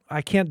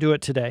 I can't do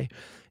it today.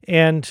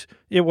 And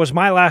it was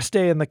my last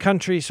day in the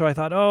country. So I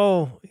thought,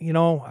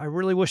 I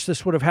really wish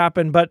this would have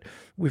happened, but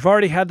we've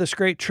already had this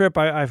great trip.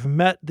 I've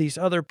met these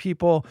other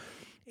people.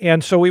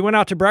 And so we went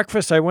out to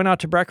breakfast. I went out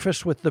to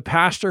breakfast with the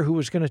pastor who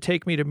was going to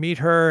take me to meet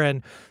her.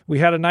 And we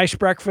had a nice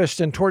breakfast.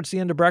 And towards the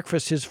end of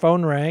breakfast, his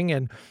phone rang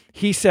and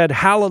he said,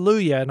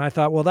 "Hallelujah." And I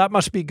thought, well, that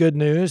must be good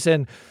news.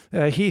 And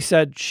she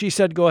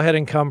said, "Go ahead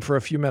and come for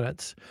a few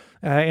minutes."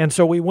 And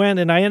so we went,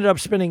 and I ended up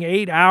spending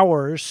 8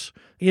 hours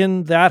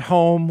in that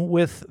home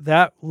with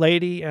that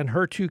lady and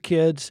her 2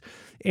 kids.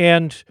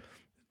 And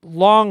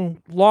long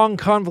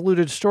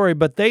convoluted story,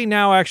 but they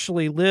now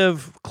actually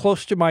live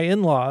close to my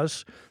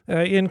in-laws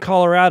in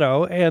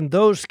Colorado, and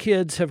those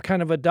kids have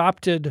kind of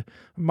adopted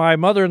my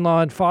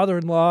mother-in-law and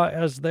father-in-law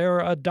as their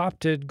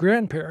adopted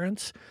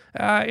grandparents.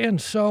 And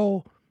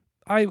so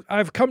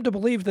I've come to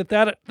believe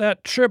that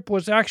trip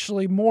was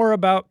actually more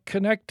about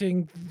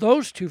connecting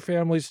those two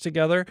families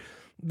together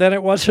than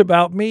it was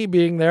about me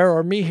being there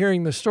or me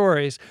hearing the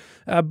stories.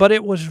 But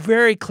it was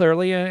very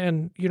clearly,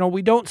 and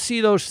we don't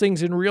see those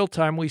things in real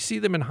time. We see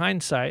them in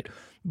hindsight.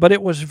 But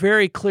it was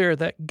very clear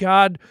that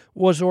God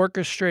was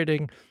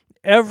orchestrating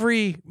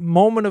every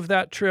moment of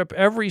that trip,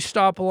 every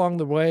stop along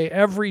the way,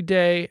 every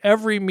day,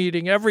 every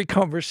meeting, every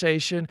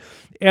conversation.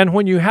 And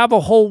when you have a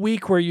whole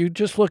week where you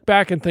just look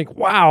back and think,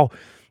 wow,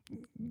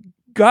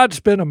 God's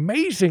been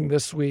amazing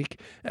this week,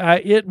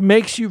 it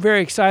makes you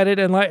very excited.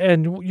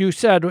 And you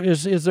said,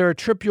 is there a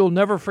trip you'll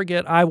never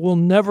forget? I will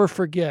never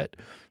forget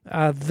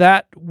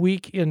that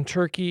week in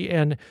Turkey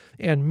and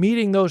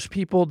meeting those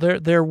people.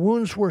 Their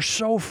wounds were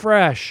so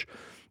fresh.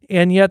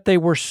 And yet they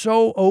were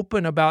so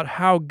open about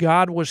how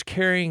God was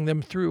carrying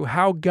them through,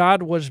 how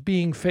God was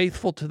being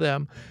faithful to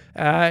them.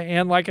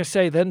 And like I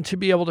say, then to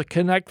be able to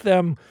connect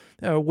them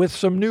with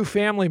some new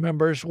family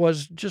members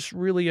was just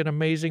really an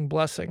amazing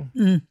blessing.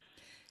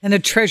 And a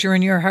treasure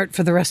in your heart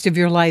for the rest of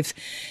your life.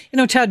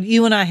 Todd,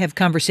 you and I have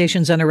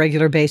conversations on a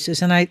regular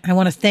basis, and I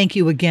want to thank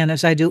you again,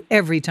 as I do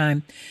every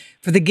time,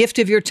 for the gift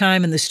of your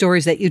time and the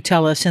stories that you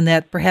tell us, and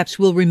that perhaps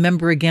we'll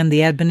remember again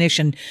the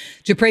admonition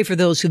to pray for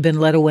those who've been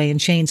led away in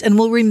chains. And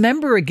we'll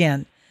remember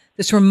again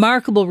this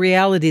remarkable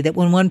reality that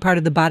when one part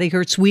of the body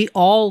hurts, we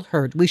all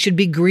hurt. We should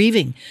be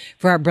grieving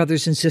for our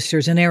brothers and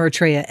sisters in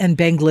Eritrea and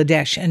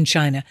Bangladesh and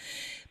China.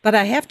 But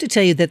I have to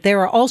tell you that there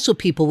are also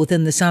people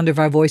within the sound of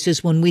our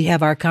voices when we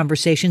have our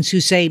conversations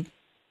who say,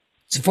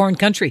 it's a foreign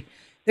country.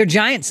 They're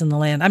giants in the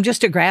land. I'm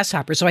just a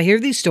grasshopper. So I hear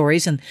these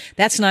stories, and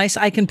that's nice.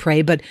 I can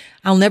pray, but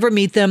I'll never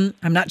meet them.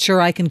 I'm not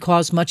sure I can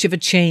cause much of a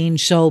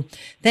change. So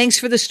thanks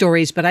for the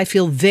stories, but I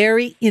feel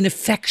very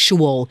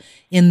ineffectual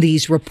in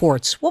these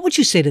reports. What would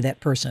you say to that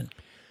person?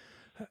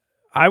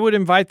 I would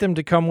invite them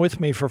to come with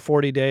me for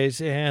 40 days,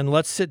 and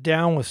let's sit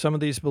down with some of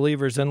these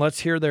believers and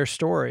let's hear their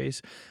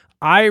stories.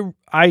 I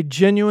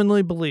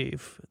genuinely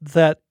believe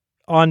that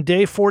on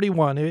day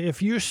 41,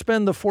 if you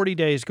spend the 40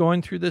 days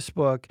going through this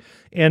book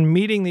and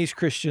meeting these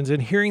Christians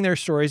and hearing their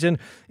stories, and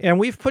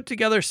we've put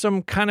together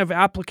some kind of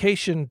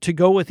application to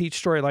go with each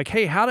story, like,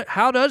 hey,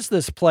 how does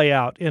this play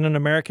out in an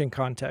American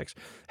context?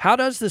 How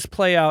does this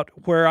play out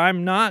where I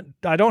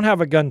don't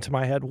have a gun to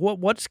my head?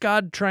 What's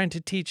God trying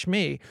to teach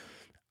me?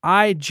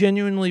 I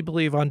genuinely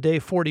believe on day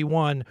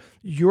 41,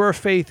 your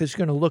faith is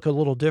going to look a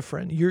little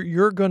different.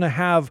 You're going to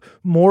have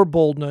more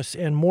boldness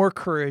and more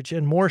courage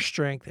and more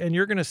strength, and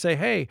you're going to say,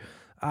 hey,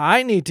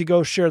 I need to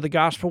go share the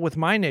gospel with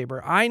my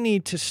neighbor. I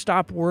need to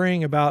stop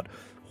worrying about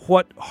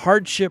what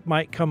hardship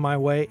might come my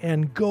way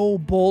and go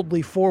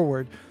boldly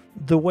forward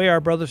the way our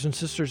brothers and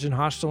sisters in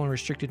hostile and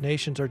restricted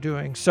nations are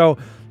doing. So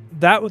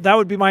that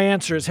would be my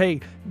answer is,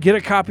 hey, get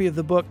a copy of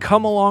the book,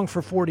 come along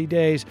for 40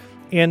 days,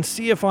 and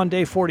see if on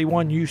day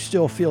 41 you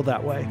still feel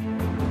that way.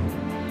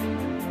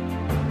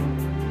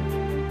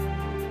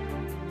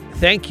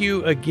 Thank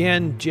you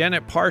again,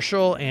 Janet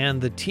Parshall and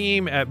the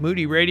team at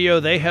Moody Radio.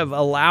 They have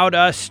allowed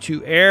us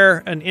to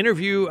air an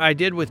interview I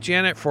did with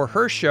Janet for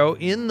her show,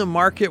 In the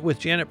Market with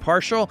Janet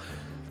Parshall.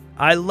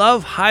 I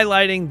love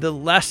highlighting the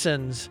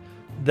lessons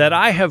that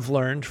I have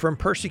learned from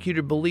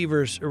persecuted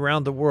believers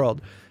around the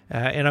world.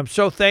 And I'm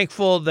so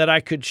thankful that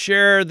I could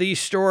share these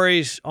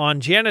stories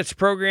on Janet's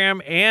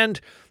program and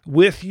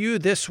with you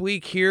this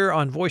week here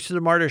on Voice of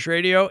the Martyrs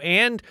Radio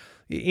and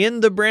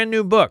in the brand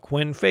new book,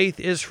 When Faith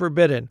is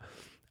Forbidden.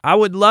 I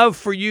would love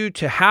for you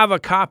to have a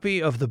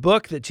copy of the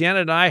book that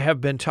Janet and I have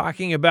been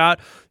talking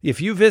about.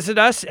 If you visit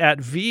us at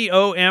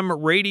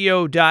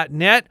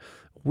vomradio.net,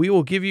 we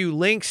will give you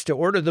links to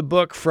order the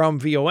book from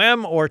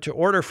VOM or to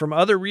order from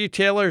other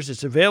retailers.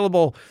 It's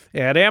available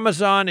at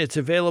Amazon. It's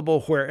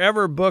available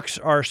wherever books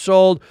are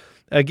sold.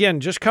 Again,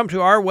 just come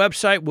to our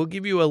website. We'll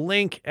give you a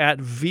link at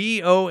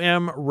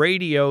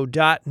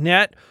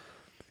vomradio.net.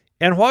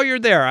 And while you're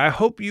there, I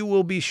hope you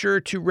will be sure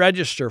to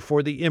register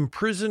for the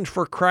Imprisoned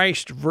for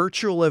Christ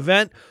virtual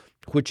event,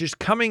 which is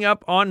coming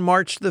up on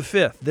March the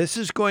 5th. This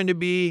is going to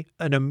be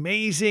an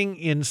amazing,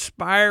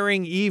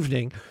 inspiring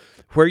evening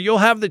where you'll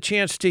have the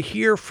chance to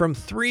hear from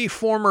 3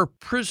 former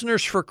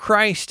prisoners for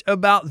Christ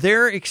about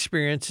their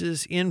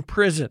experiences in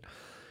prison.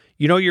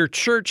 You know, your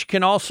church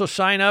can also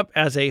sign up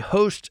as a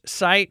host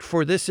site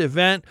for this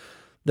event.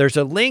 There's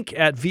a link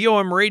at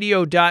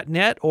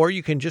vomradio.net, or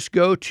you can just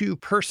go to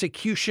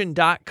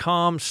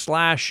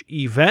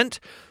persecution.com/event,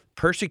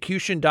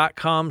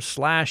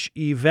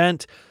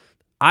 persecution.com/event.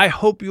 I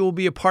hope you will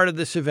be a part of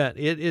this event.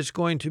 It is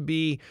going to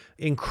be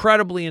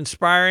incredibly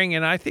inspiring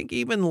and I think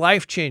even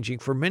life-changing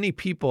for many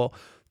people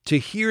to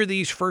hear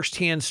these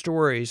firsthand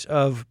stories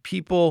of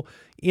people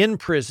in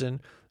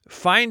prison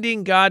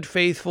finding God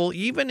faithful,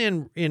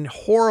 even in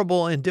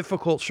horrible and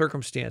difficult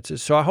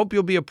circumstances. So I hope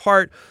you'll be a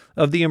part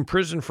of the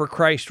Imprisoned for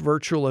Christ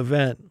virtual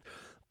event.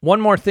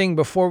 One more thing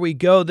before we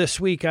go this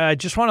week, I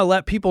just want to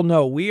let people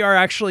know we are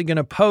actually going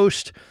to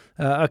post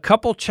a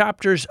couple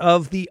chapters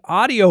of the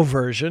audio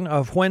version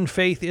of When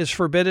Faith is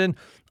Forbidden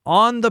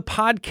on the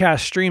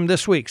podcast stream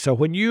this week. So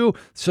when you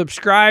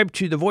subscribe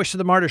to the Voice of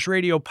the Martyrs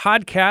Radio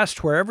podcast,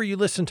 wherever you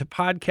listen to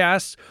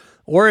podcasts,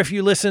 or if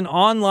you listen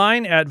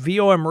online at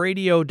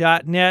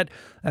vomradio.net,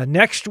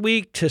 next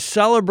week to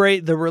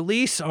celebrate the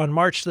release on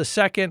March the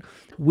 2nd,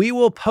 we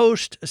will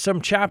post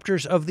some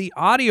chapters of the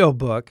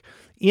audiobook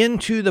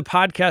into the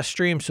podcast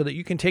stream so that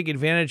you can take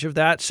advantage of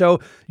that. So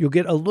you'll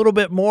get a little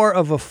bit more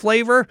of a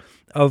flavor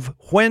of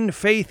When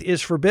Faith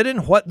is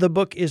Forbidden, what the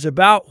book is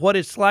about, what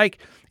it's like,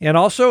 and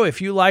also,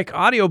 if you like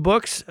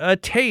audiobooks, a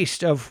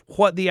taste of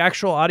what the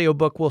actual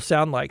audiobook will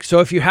sound like. So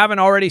if you haven't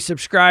already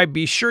subscribed,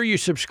 be sure you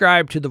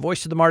subscribe to the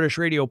Voice of the Martyrs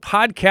Radio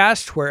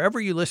podcast, wherever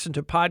you listen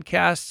to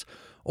podcasts,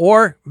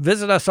 or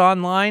visit us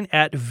online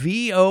at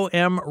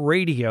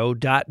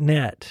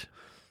vomradio.net.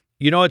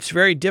 You know, it's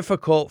very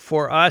difficult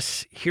for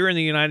us here in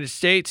the United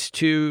States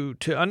to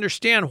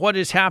understand what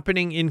is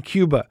happening in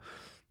Cuba.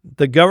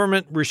 The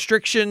government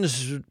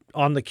restrictions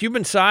on the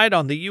Cuban side,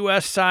 on the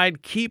U.S.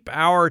 side, keep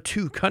our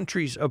two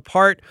countries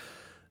apart.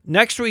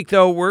 Next week,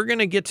 though, we're going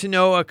to get to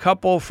know a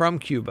couple from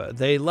Cuba.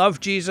 They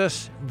love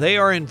Jesus. They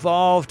are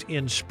involved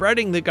in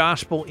spreading the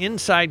gospel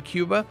inside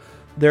Cuba.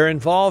 They're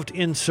involved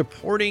in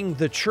supporting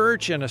the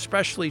church, and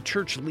especially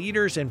church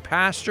leaders and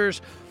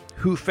pastors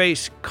who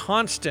face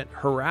constant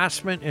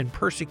harassment and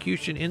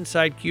persecution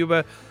inside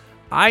Cuba.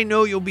 I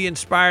know you'll be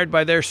inspired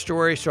by their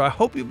story, so I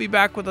hope you'll be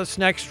back with us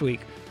next week,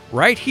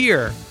 right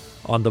here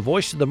on the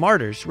Voice of the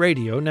Martyrs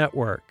Radio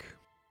Network.